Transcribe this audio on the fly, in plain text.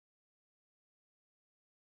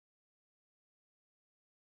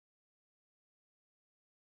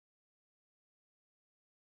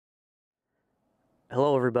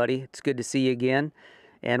Hello, everybody. It's good to see you again.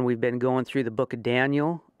 And we've been going through the book of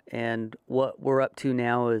Daniel, and what we're up to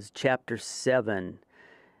now is chapter 7.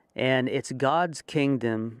 And it's God's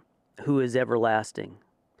kingdom who is everlasting.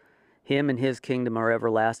 Him and his kingdom are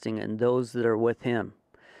everlasting, and those that are with him.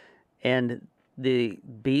 And the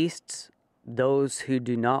beasts, those who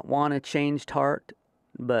do not want a changed heart,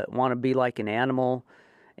 but want to be like an animal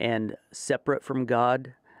and separate from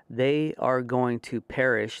God, they are going to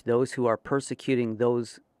perish, those who are persecuting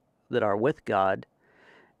those that are with God,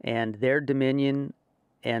 and their dominion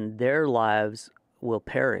and their lives will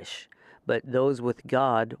perish. But those with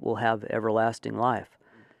God will have everlasting life.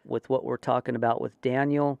 With what we're talking about with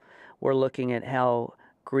Daniel, we're looking at how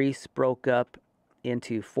Greece broke up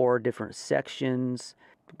into 4 different sections.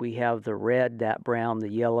 We have the red, that brown, the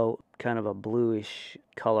yellow, kind of a bluish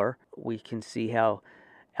color. We can see how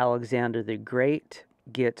Alexander the Great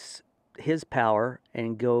gets his power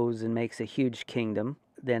and goes and makes a huge kingdom.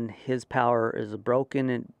 Then his power is broken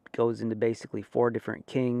and goes into basically 4 different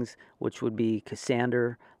kings, which would be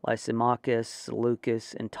Cassander, Lysimachus,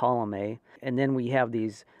 Seleucus, and Ptolemy. And then we have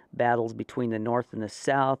these battles between the north and the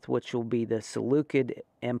south, which will be the Seleucid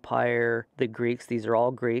Empire, the Greeks. These are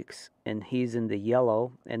all Greeks, and he's in the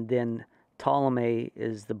yellow. And then Ptolemy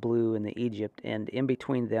is the blue in the Egypt, and in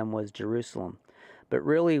between them was Jerusalem. But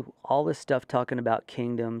really, all this stuff talking about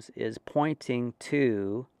kingdoms is pointing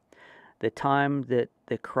to the time that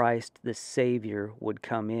the Christ, the Savior, would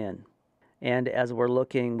come in. And as we're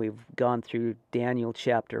looking, we've gone through Daniel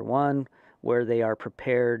chapter 1, where they are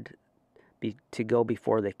prepared to go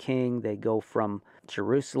before the king. They go from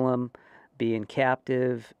Jerusalem, being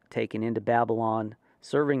captive, taken into Babylon,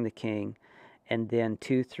 serving the king. And then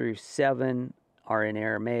 2 through 7 are in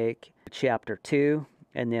Aramaic. Chapter 2,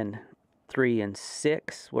 and then 3 and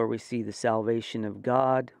 6, where we see the salvation of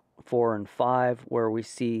God. 4 and 5, where we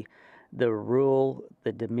see the rule,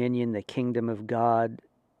 the dominion, the kingdom of God,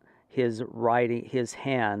 his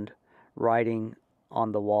hand writing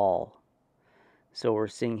on the wall. So we're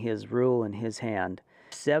seeing his rule in his hand.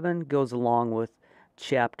 7 goes along with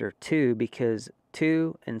chapter 2 because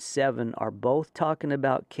 2 and 7 are both talking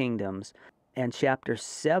about kingdoms, and chapter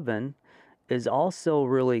 7 is also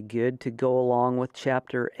really good to go along with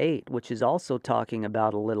chapter 8, which is also talking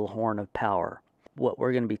about a little horn of power. What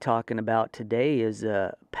we're going to be talking about today is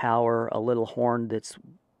a power, a little horn that's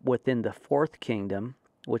within the 4th kingdom,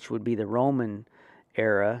 which would be the Roman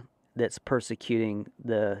era, that's persecuting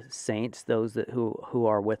the saints, those who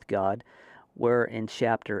are with God. Where in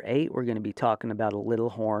chapter 8, we're going to be talking about a little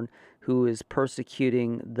horn who is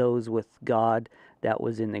persecuting those with God that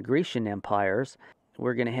was in the Grecian empires.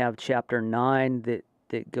 We're going to have chapter 9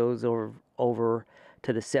 that goes over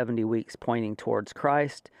to the 70 weeks pointing towards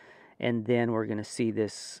Christ. And then we're going to see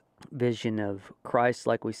this vision of Christ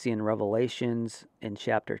like we see in Revelations in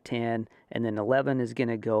chapter 10. And then 11 is going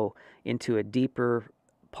to go into a deeper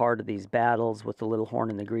part of these battles with the little horn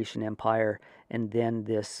in the Grecian Empire, and then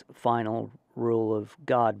this final rule of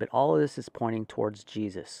God. But all of this is pointing towards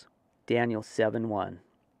Jesus. Daniel 7:1.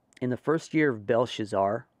 In the 1st year of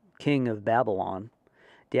Belshazzar, king of Babylon,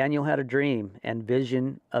 Daniel had a dream and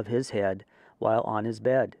vision of his head while on his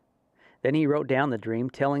bed. Then he wrote down the dream,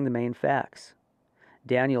 telling the main facts.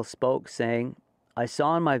 Daniel spoke, saying, I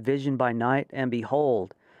saw in my vision by night, and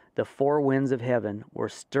behold, the 4 winds of heaven were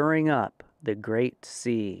stirring up the great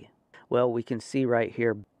sea. Well, we can see right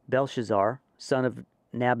here Belshazzar, son of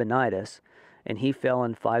Nabonidus, and he fell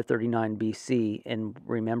in 539 BC. And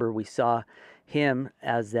remember, we saw him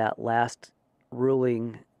as that last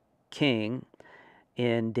ruling king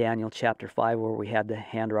in Daniel chapter 5, where we had the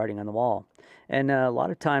handwriting on the wall. And a lot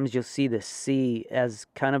of times you'll see the sea as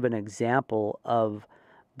kind of an example of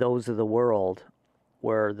those of the world,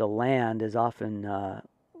 where the land is often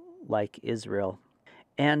like Israel.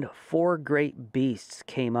 And 4 great beasts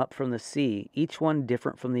came up from the sea, each one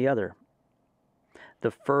different from the other.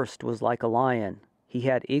 The first was like a lion. He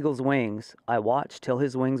had eagle's wings. I watched till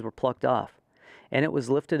his wings were plucked off. And it was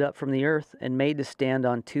lifted up from the earth and made to stand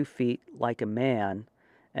on 2 feet like a man,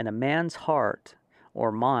 and a man's heart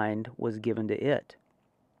or mind was given to it.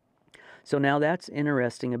 So now that's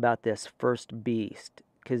interesting about this first beast,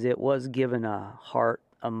 because it was given a heart,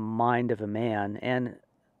 a mind of a man. And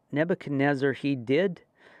Nebuchadnezzar, he did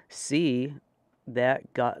see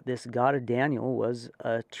that God, this God of Daniel, was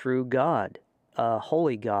a true God, a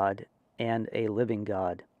holy God, and a living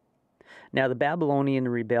God. Now the Babylonian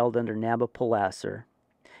rebelled under Nabopolassar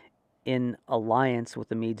in alliance with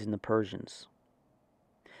the Medes and the Persians,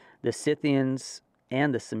 the Scythians,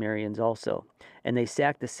 and the Cimmerians also. And they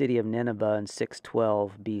sacked the city of Nineveh in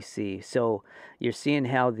 612 BC. So you're seeing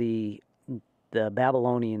how the the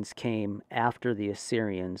Babylonians came after the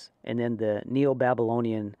Assyrians, and then the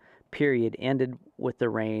Neo-Babylonian period ended with the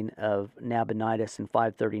reign of Nabonidus in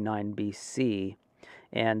 539 BC,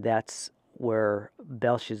 and that's where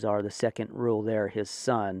Belshazzar, the second ruler there, his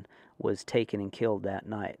son, was taken and killed that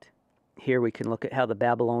night. Here we can look at how the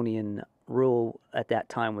Babylonian rule at that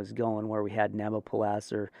time was going, where we had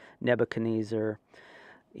Nabopolassar, Nebuchadnezzar,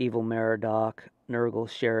 Evil Merodach,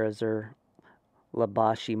 Nergal-Sharezer,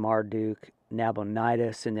 Labashi Marduk,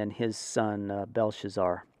 Nabonidus, and then his son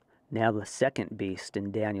Belshazzar. Now the second beast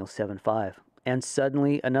in Daniel 7:5. And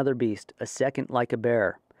suddenly another beast, a second like a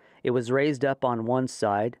bear. It was raised up on one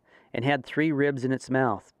side, and had 3 ribs in its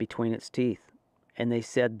mouth between its teeth. And they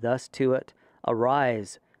said thus to it,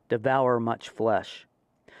 Arise, devour much flesh.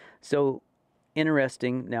 So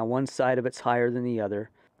interesting. Now one side of it's higher than the other.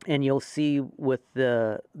 And you'll see with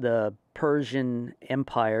the Persian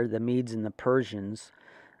Empire, the Medes and the Persians,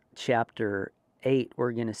 chapter 8,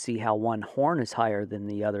 we're going to see how one horn is higher than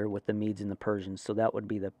the other with the Medes and the Persians. So that would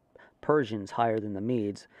be the Persians higher than the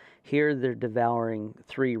Medes. Here they're devouring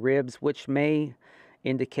 3 ribs, which may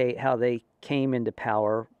indicate how they came into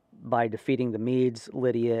power by defeating the Medes,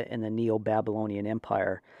 Lydia, and the Neo-Babylonian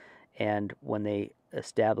Empire. And when they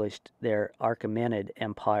established their Achaemenid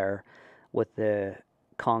Empire with the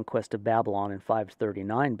conquest of Babylon in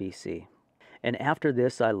 539 BC. And after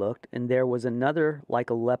this I looked, and there was another like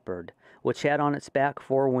a leopard, which had on its back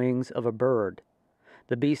 4 wings of a bird.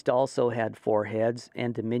 The beast also had 4 heads,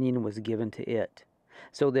 and dominion was given to it.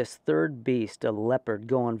 So this third beast, a leopard,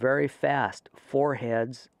 going very fast, 4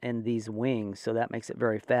 heads and these wings, so that makes it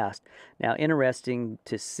very fast. Now, interesting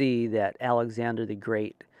to see that Alexander the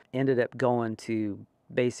Great ended up going to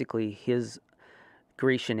basically his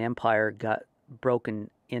Grecian Empire got broken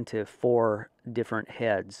into 4 different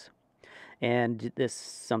heads. And this is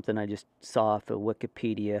something I just saw off of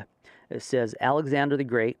Wikipedia. It says, Alexander the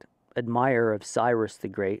Great, admirer of Cyrus the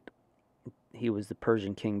Great, he was the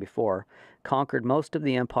Persian king before, conquered most of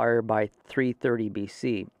the empire by 330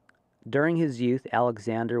 BC. During his youth,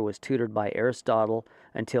 Alexander was tutored by Aristotle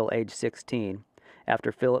until age 16.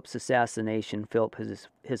 After Philip's assassination, Philip,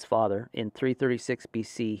 his father, in 336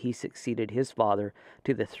 BC, he succeeded his father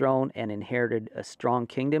to the throne and inherited a strong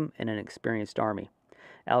kingdom and an experienced army.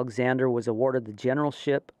 Alexander was awarded the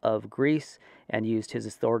generalship of Greece and used his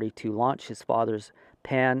authority to launch his father's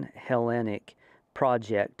Pan-Hellenic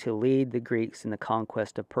project to lead the Greeks in the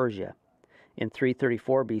conquest of Persia. In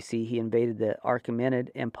 334 BC, he invaded the Achaemenid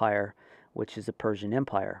Empire, which is the Persian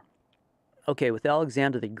Empire. Okay, with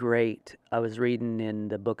Alexander the Great, I was reading in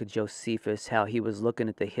the book of Josephus how he was looking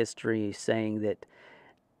at the history, saying that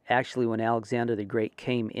actually when Alexander the Great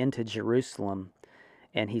came into Jerusalem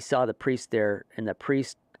and he saw the priest there, and the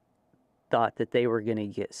priest thought that they were going to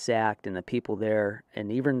get sacked, and the people there,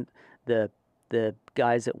 and even the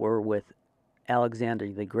guys that were with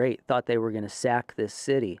Alexander the Great thought they were going to sack this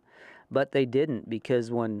city. But they didn't,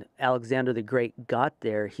 because when Alexander the Great got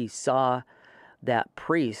there, he saw that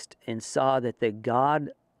priest and saw that the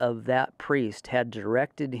God of that priest had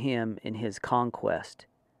directed him in his conquest.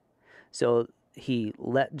 So he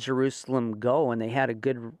let Jerusalem go, and they had a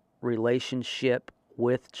good relationship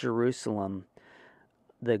with Jerusalem,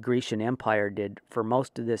 the Grecian Empire did, for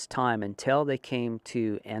most of this time until they came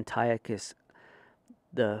to Antiochus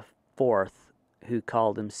the Fourth, who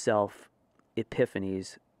called himself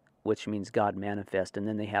Epiphanes, which means God manifest, and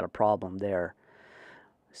then they had a problem there.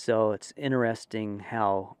 So it's interesting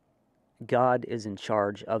how God is in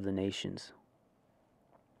charge of the nations.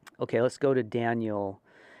 Okay, let's go to Daniel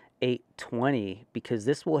 8:20, because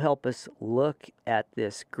this will help us look at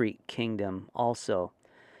this Greek kingdom also.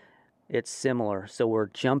 It's similar. So we're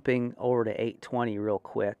jumping over to 8:20 real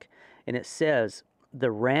quick. And it says,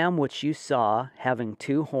 the ram which you saw having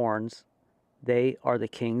 2 horns, they are the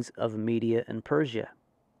kings of Media and Persia.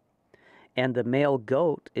 And the male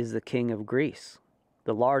goat is the king of Greece.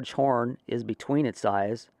 The large horn is between its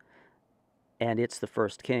eyes, and it's the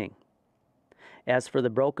first king. As for the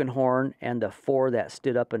broken horn and the 4 that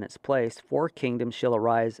stood up in its place, 4 kingdoms shall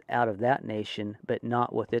arise out of that nation, but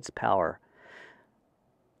not with its power.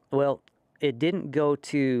 Well, it didn't go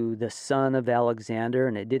to the son of Alexander,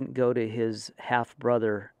 and it didn't go to his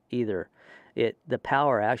half-brother either. The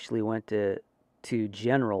power actually went to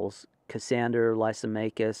generals, Cassander,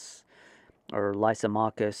 Lysimachus,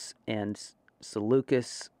 and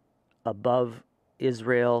Seleucus above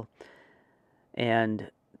Israel,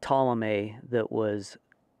 and Ptolemy that was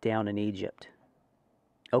down in Egypt.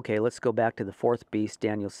 Okay, let's go back to the 4th beast,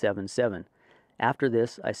 Daniel 7:7. After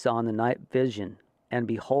this I saw in the night vision, and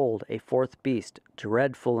behold, a 4th beast,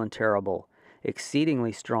 dreadful and terrible,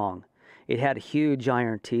 exceedingly strong. It had huge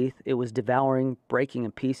iron teeth. It was devouring, breaking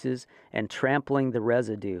in pieces, and trampling the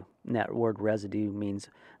residue. And that word residue means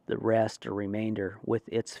the rest or remainder with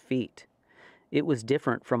its feet. It was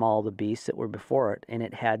different from all the beasts that were before it, and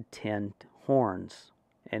it had 10 horns.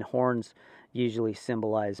 And horns usually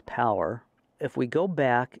symbolize power. If we go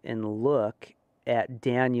back and look at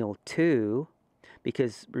Daniel 2,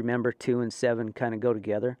 because remember 2 and 7 kind of go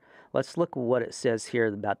together, let's look at what it says here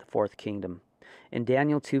about the fourth kingdom. In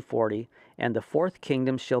Daniel 2:40, and the fourth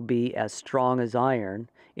kingdom shall be as strong as iron,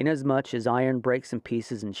 inasmuch as iron breaks in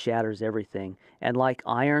pieces and shatters everything. And like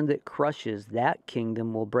iron that crushes, that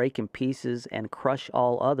kingdom will break in pieces and crush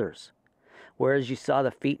all others. Whereas you saw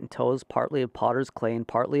the feet and toes partly of potter's clay and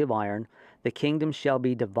partly of iron, the kingdom shall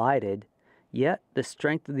be divided, yet the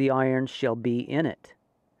strength of the iron shall be in it.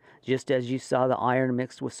 Just as you saw the iron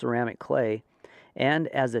mixed with ceramic clay, and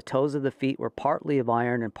as the toes of the feet were partly of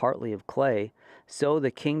iron and partly of clay, so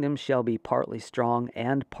the kingdom shall be partly strong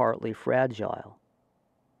and partly fragile.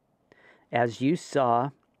 As you saw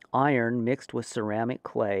iron mixed with ceramic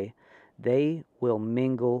clay, they will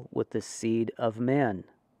mingle with the seed of men.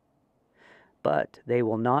 But they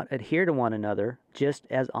will not adhere to one another, just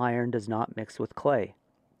as iron does not mix with clay.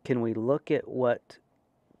 Can we look at what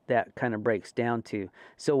that kind of breaks down to?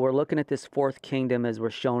 So we're looking at this fourth kingdom as we're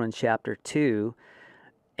shown in chapter 2,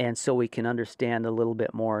 and so we can understand a little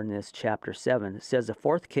bit more in this chapter 7. It says, the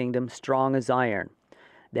fourth kingdom, strong as iron.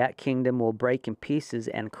 That kingdom will break in pieces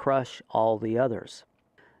and crush all the others.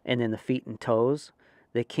 And then the feet and toes,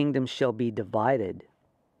 the kingdom shall be divided.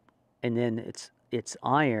 And then it's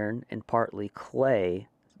iron and partly clay,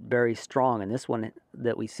 very strong. And this one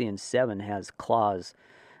that we see in 7 has claws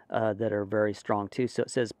that are very strong too. So it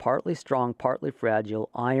says partly strong, partly fragile,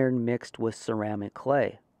 iron mixed with ceramic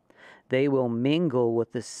clay. They will mingle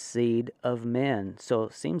with the seed of men. So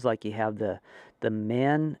it seems like you have the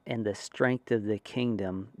men and the strength of the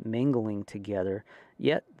kingdom mingling together,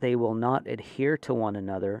 yet they will not adhere to one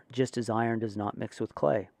another, just as iron does not mix with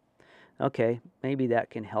clay. Okay, maybe that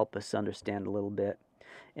can help us understand a little bit.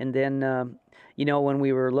 And then, when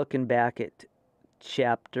we were looking back at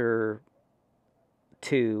chapter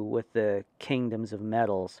 2 with the kingdoms of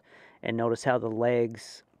metals, and notice how the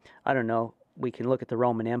legs, I don't know, we can look at the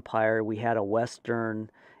Roman Empire. We had a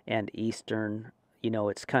Western and Eastern,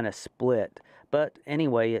 it's kind of split. But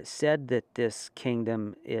anyway, it said that this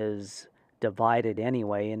kingdom is divided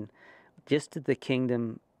anyway, and just that the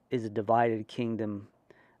kingdom is a divided kingdom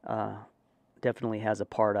definitely has a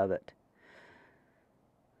part of it.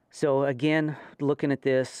 So again, looking at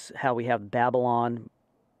this, how we have Babylon,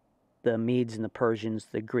 the Medes and the Persians,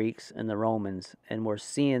 the Greeks and the Romans, and we're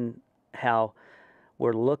seeing how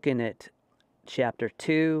we're looking at chapter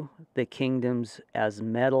 2, the kingdoms as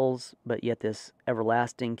metals, but yet this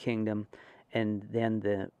everlasting kingdom, and then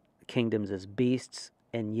the kingdoms as beasts,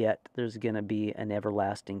 and yet there's going to be an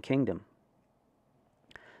everlasting kingdom.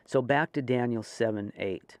 So back to Daniel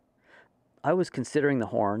 7:8. I was considering the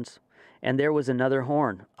horns, and there was another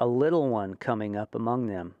horn, a little one coming up among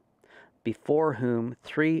them, before whom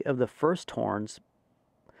 3 of the first horns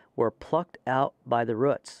were plucked out by the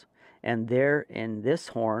roots, and there in this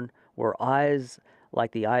horn were eyes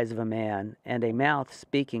like the eyes of a man, and a mouth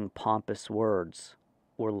speaking pompous words.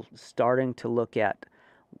 We're starting to look at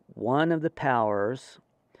one of the powers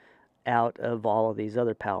out of all of these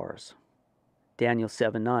other powers. Daniel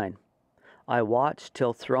 7:9. I watched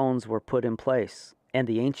till thrones were put in place, and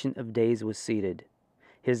the Ancient of Days was seated.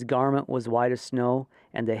 His garment was white as snow,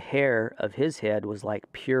 and the hair of his head was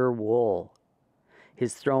like pure wool.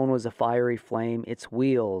 His throne was a fiery flame, its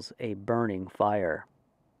wheels a burning fire.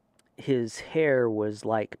 His hair was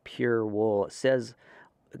like pure wool. It says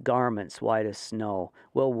garments white as snow.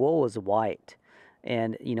 Well, wool is white.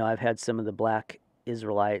 And, I've had some of the black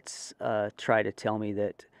Israelites try to tell me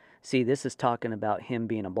that, see, this is talking about him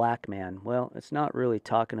being a black man. Well, it's not really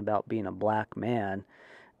talking about being a black man.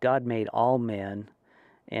 God made all men.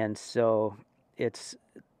 And so it's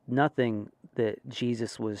nothing that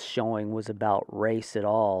Jesus was showing was about race at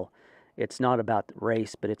all. It's not about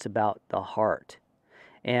race, but it's about the heart.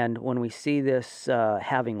 And when we see this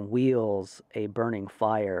having wheels, a burning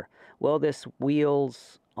fire, well, this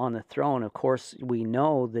wheels on the throne, of course, we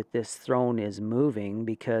know that this throne is moving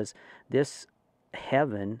because this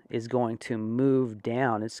heaven is going to move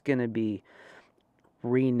down. It's going to be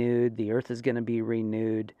renewed. The earth is going to be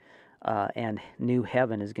renewed. And new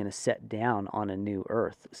heaven is going to set down on a new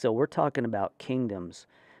earth. So we're talking about kingdoms.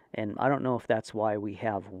 And I don't know if that's why we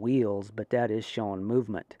have wheels, but that is showing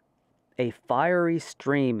movement. A fiery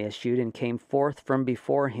stream issued and came forth from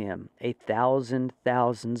before him. 1,000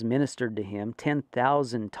 thousands ministered to him.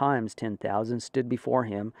 10,000 times 10,000 stood before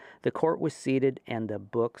him. The court was seated, and the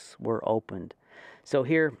books were opened. So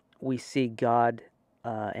here we see God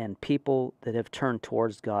and people that have turned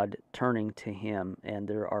towards God turning to him, and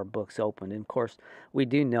there are books opened. And of course, we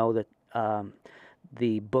do know that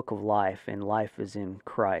the book of life, and life is in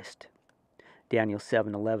Christ. Daniel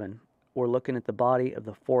 7:11. We're looking at the body of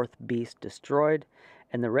the fourth beast destroyed,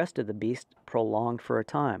 and the rest of the beast prolonged for a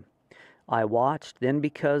time. I watched, then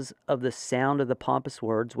because of the sound of the pompous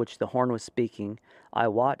words which the horn was speaking, I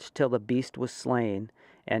watched till the beast was slain,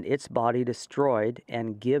 and its body destroyed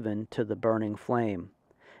and given to the burning flame.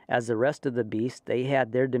 As the rest of the beasts, they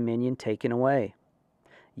had their dominion taken away.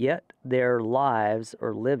 Yet their lives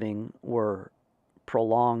or living were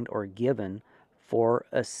prolonged or given for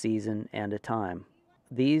a season and a time.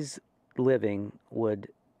 These living would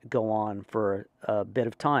go on for a bit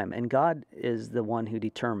of time, and God is the one who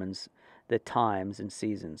determines the times and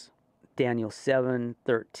seasons. Daniel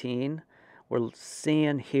 7:13, we're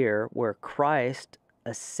seeing here where Christ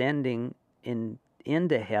ascending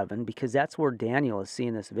into heaven, because that's where Daniel is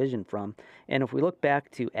seeing this vision from. And if we look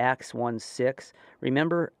back to Acts 1:6,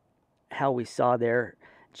 remember how we saw there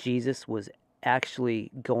Jesus was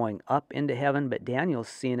actually going up into heaven, but Daniel's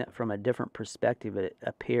seeing it from a different perspective, it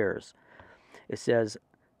appears. It says,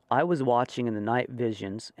 I was watching in the night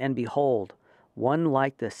visions, and behold, one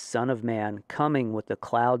like the Son of Man coming with the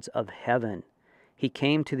clouds of heaven. He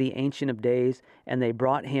came to the Ancient of Days, and they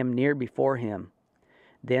brought him near before him.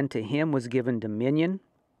 Then to him was given dominion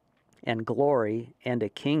and glory and a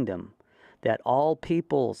kingdom, that all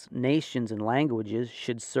peoples, nations, and languages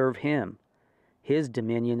should serve him. His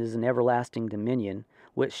dominion is an everlasting dominion,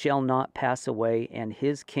 which shall not pass away, and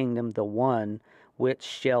his kingdom the one which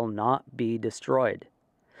shall not be destroyed.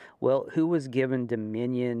 Well, who was given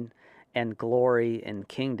dominion and glory and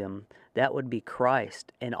kingdom? That would be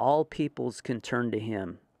Christ, and all peoples can turn to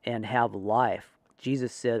him and have life.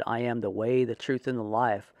 Jesus said, I am the way, the truth, and the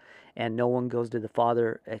life, and no one goes to the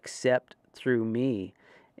Father except through me.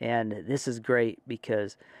 And this is great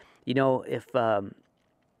because, if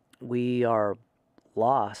we are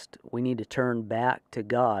lost, we need to turn back to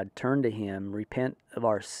God, turn to him, repent of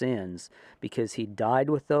our sins, because he died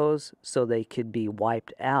with those so they could be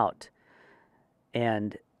wiped out.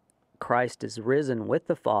 And Christ is risen with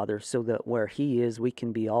the Father so that where he is, we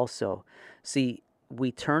can be also. See, we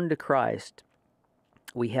turn to Christ,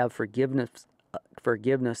 we have forgiveness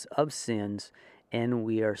of sins, and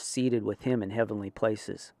we are seated with him in heavenly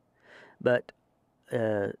places. But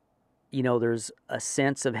there's a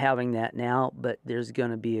sense of having that now, but there's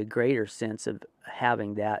going to be a greater sense of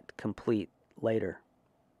having that complete later.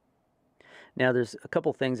 Now, there's a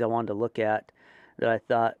couple things I wanted to look at that I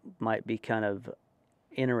thought might be kind of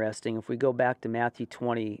interesting. If we go back to Matthew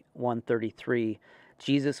 21:33,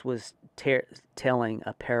 Jesus was telling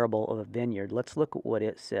a parable of a vineyard. Let's look at what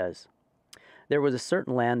it says. There was a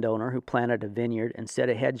certain landowner who planted a vineyard and set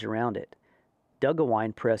a hedge around it, dug a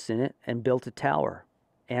wine press in it, and built a tower.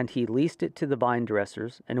 And he leased it to the vine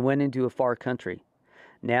dressers and went into a far country.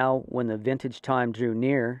 Now, when the vintage time drew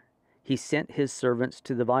near, he sent his servants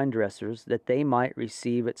to the vine dressers that they might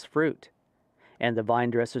receive its fruit. And the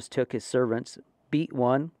vine dressers took his servants, beat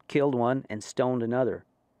one, killed one, and stoned another.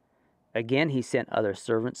 Again he sent other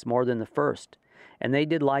servants more than the first, and they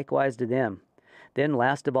did likewise to them. Then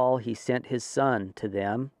last of all he sent his son to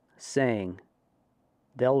them, saying,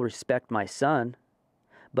 They'll respect my son.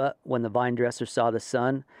 But when the vine dressers saw the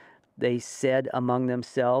son, they said among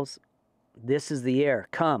themselves, This is the heir.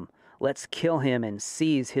 Come, let's kill him and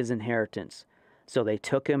seize his inheritance. So they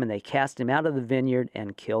took him and they cast him out of the vineyard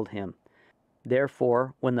and killed him.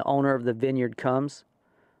 Therefore, when the owner of the vineyard comes,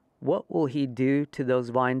 what will he do to those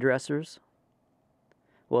vine dressers?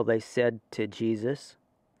 Well, they said to Jesus,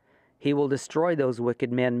 He will destroy those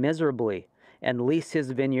wicked men miserably, and lease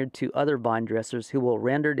his vineyard to other vine dressers who will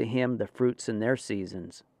render to him the fruits in their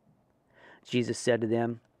seasons. Jesus said to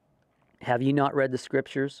them, Have you not read the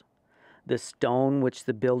Scriptures? The stone which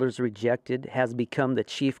the builders rejected has become the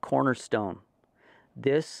chief cornerstone.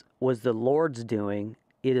 This was the Lord's doing.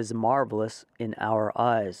 It is marvelous in our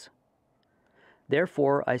eyes.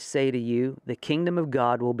 Therefore I say to you, the kingdom of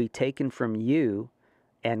God will be taken from you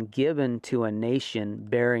and given to a nation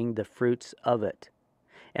bearing the fruits of it.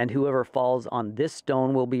 And whoever falls on this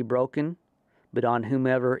stone will be broken, but on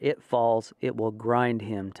whomever it falls, it will grind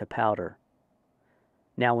him to powder.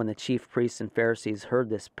 Now when the chief priests and Pharisees heard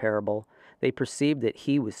this parable, they perceived that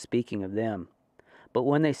he was speaking of them. But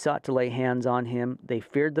when they sought to lay hands on him, they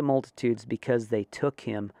feared the multitudes because they took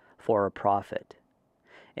him for a prophet.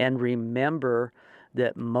 And remember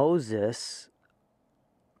that Moses,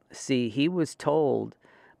 see, he was told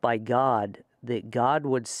by God that God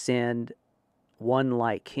would send one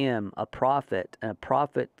like him, a prophet, and a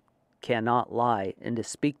prophet cannot lie, and to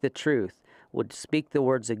speak the truth, would speak the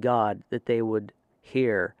words of God that they would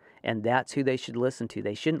hear, and that's who they should listen to.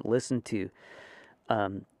 They shouldn't listen to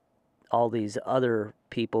all these other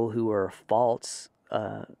people who are false,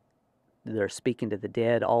 they're speaking to the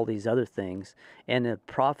dead, all these other things. And a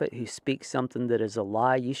prophet who speaks something that is a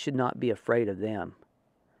lie, you should not be afraid of them.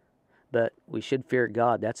 But we should fear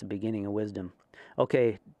God. That's the beginning of wisdom.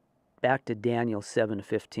 Okay, back to Daniel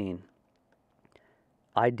 7:15.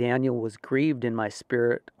 I, Daniel, was grieved in my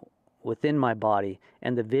spirit within my body,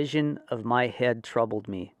 and the vision of my head troubled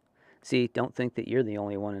me. See, don't think that you're the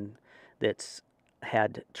only one that's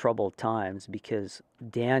had troubled times, because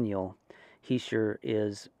Daniel, he sure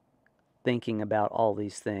is thinking about all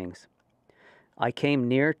these things. I came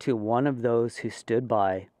near to one of those who stood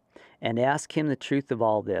by and asked him the truth of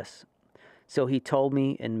all this. So he told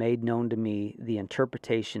me and made known to me the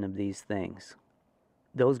interpretation of these things.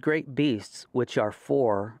 Those great beasts which are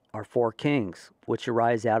four kings, which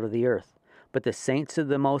arise out of the earth. But the saints of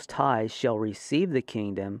the Most High shall receive the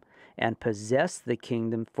kingdom and possess the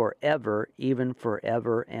kingdom forever, even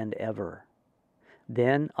forever and ever.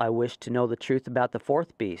 Then I wished to know the truth about the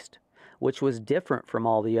fourth beast, which was different from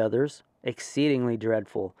all the others, exceedingly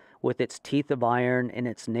dreadful, with its teeth of iron and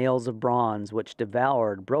its nails of bronze, which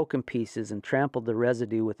devoured, broke in pieces, and trampled the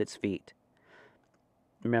residue with its feet.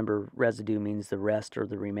 Remember, residue means the rest or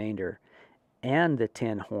the remainder. And the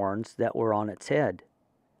 10 horns that were on its head.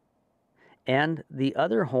 And the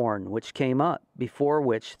other horn which came up, before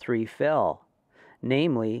which 3 fell,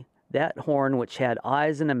 namely, that horn which had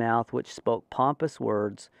eyes and a mouth, which spoke pompous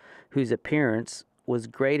words, whose appearance was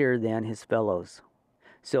greater than his fellows.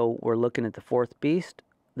 So we're looking at the fourth beast,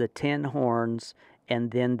 the 10 horns,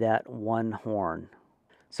 and then that one horn.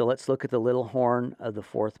 So let's look at the little horn of the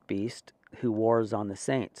fourth beast, who wars on the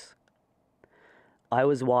saints. I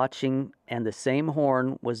was watching, and the same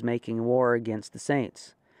horn was making war against the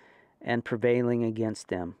saints, and prevailing against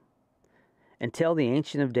them, until the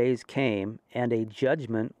Ancient of Days came, and a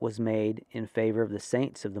judgment was made in favor of the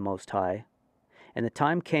saints of the Most High, and the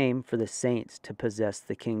time came for the saints to possess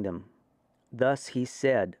the kingdom. Thus he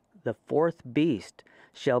said, the fourth beast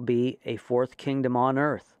shall be a fourth kingdom on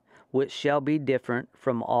earth, which shall be different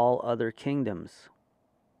from all other kingdoms,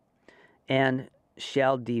 and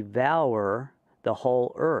shall devour the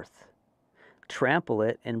whole earth, trample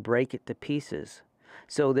it, and break it to pieces.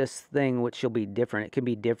 So this thing which shall be different, it can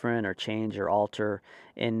be different or change or alter,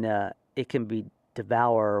 and it can be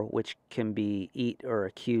devour, which can be eat or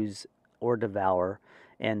accuse or devour,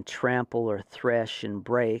 and trample or thresh and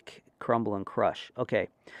break, crumble and crush. Okay,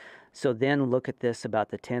 so then look at this about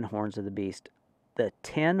the 10 horns of the beast. The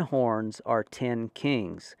 10 horns are 10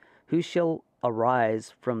 kings, who shall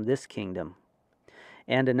arise from this kingdom.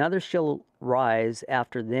 And another shall rise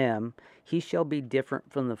after them, he shall be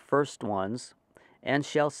different from the first ones, and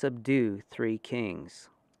shall subdue 3 kings.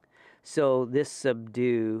 So this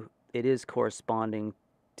subdue, it is corresponding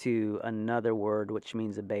to another word which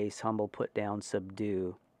means abase, humble, put down,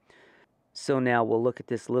 subdue. So now we'll look at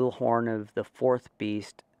this little horn of the fourth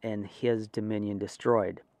beast and his dominion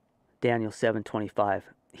destroyed. Daniel 7:25.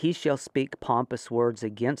 He shall speak pompous words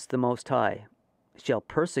against the Most High, shall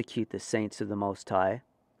persecute the saints of the Most High,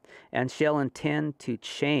 and shall intend to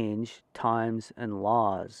change times and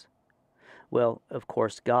laws. Well, of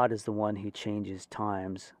course, God is the one who changes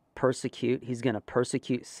times. Persecute, he's going to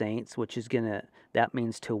persecute saints, which is that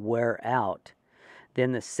means to wear out.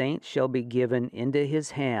 Then the saints shall be given into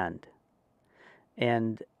his hand,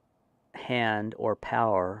 and hand or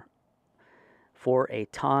power, for a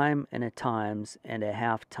time and a times and a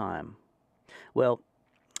half time. Well,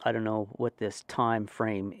 I don't know what this time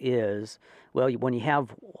frame is. Well, when you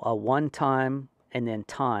have a one time and then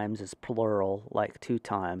times is plural, like 2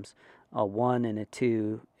 times. A 1 and a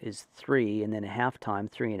 2 is 3, and then a half time,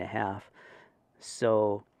 3.5.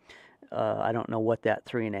 So I don't know what that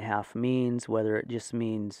 3.5 means, whether it just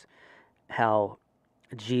means how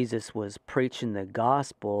Jesus was preaching the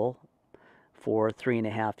gospel for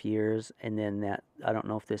 3.5 years, and then that, I don't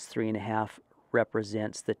know if this 3.5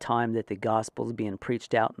 represents the time that the gospel is being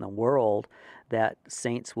preached out in the world, that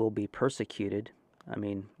saints will be persecuted. I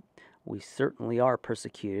mean, we certainly are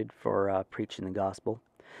persecuted for preaching the gospel.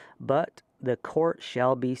 But the court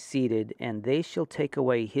shall be seated, and they shall take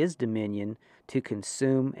away his dominion to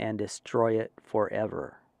consume and destroy it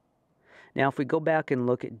forever. Now, if we go back and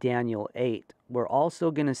look at Daniel 8, we're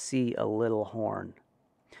also going to see a little horn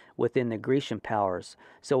within the Grecian powers.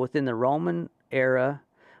 So within the Roman era,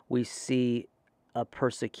 we see a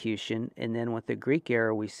persecution, and then with the Greek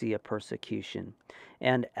era, we see a persecution.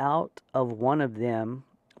 And out of one of them,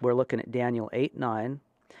 we're looking at Daniel 8:9,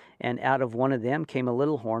 and out of one of them came a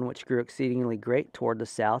little horn which grew exceedingly great toward the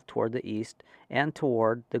south, toward the east, and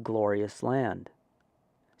toward the glorious land.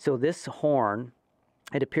 So this horn,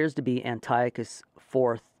 it appears to be Antiochus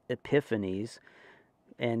IV Epiphanes,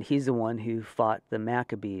 and he's the one who fought the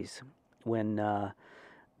Maccabees when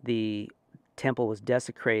the temple was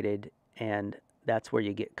desecrated, and that's where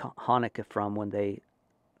you get Hanukkah from, when they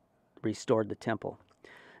restored the temple.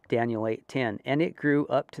 Daniel 8:10, and it grew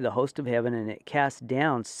up to the host of heaven, and it cast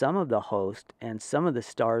down some of the host and some of the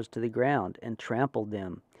stars to the ground, and trampled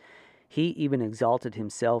them. He even exalted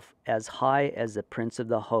himself as high as the prince of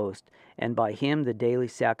the host, and by him the daily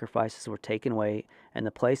sacrifices were taken away, and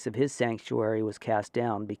the place of his sanctuary was cast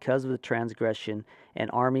down. Because of the transgression, an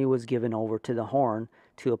army was given over to the horn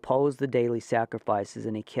to oppose the daily sacrifices,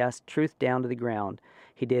 and he cast truth down to the ground.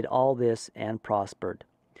 He did all this and prospered.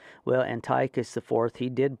 Well, Antiochus IV, he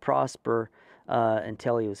did prosper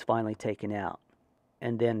until he was finally taken out.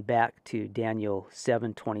 And then back to Daniel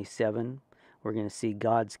 7:27, we're going to see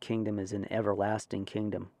God's kingdom is an everlasting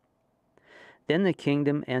kingdom. Then the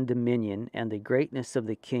kingdom and dominion and the greatness of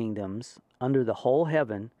the kingdoms under the whole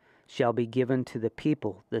heaven shall be given to the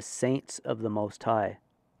people, the saints of the Most High.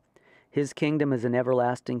 His kingdom is an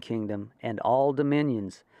everlasting kingdom, and all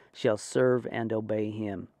dominions shall serve and obey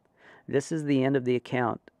him. This is the end of the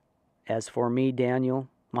account. As for me, Daniel,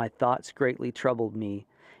 my thoughts greatly troubled me,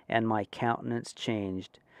 and my countenance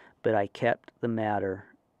changed, but I kept the matter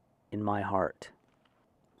in my heart.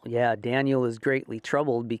 Yeah, Daniel is greatly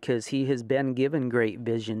troubled because he has been given great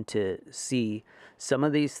vision to see some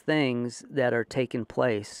of these things that are taking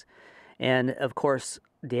place. And of course,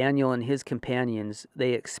 Daniel and his companions,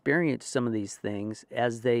 they experienced some of these things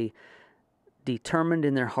as they determined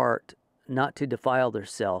in their heart not to defile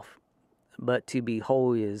themselves, but to be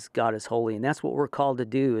holy as God is holy. And that's what we're called to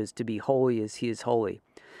do, is to be holy as he is holy.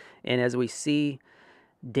 And as we see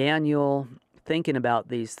Daniel thinking about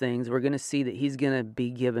these things, we're going to see that he's going to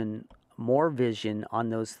be given more vision on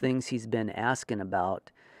those things he's been asking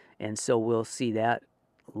about. And so we'll see that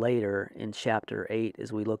later in chapter 8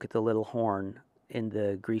 as we look at the little horn in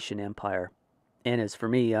the Grecian Empire. And as for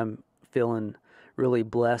me, I'm feeling really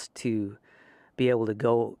blessed to be able to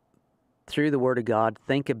go through the Word of God,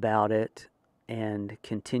 think about it, and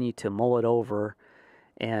continue to mull it over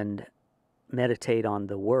and meditate on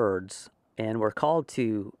the words. And we're called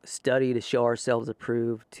to study to show ourselves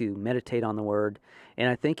approved, to meditate on the Word. And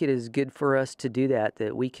I think it is good for us to do that,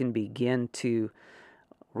 that we can begin to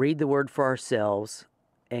read the Word for ourselves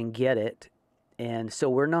and get it. And so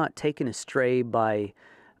we're not taken astray by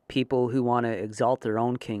people who want to exalt their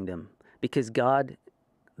own kingdom. Because God,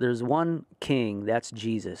 there's one king, that's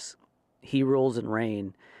Jesus. He rules and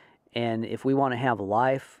reigns. And if we want to have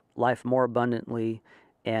life more abundantly,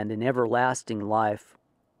 and an everlasting life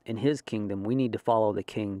in his kingdom, we need to follow the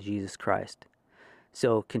King, Jesus Christ.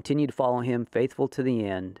 So continue to follow him, faithful to the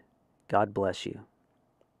end. God bless you.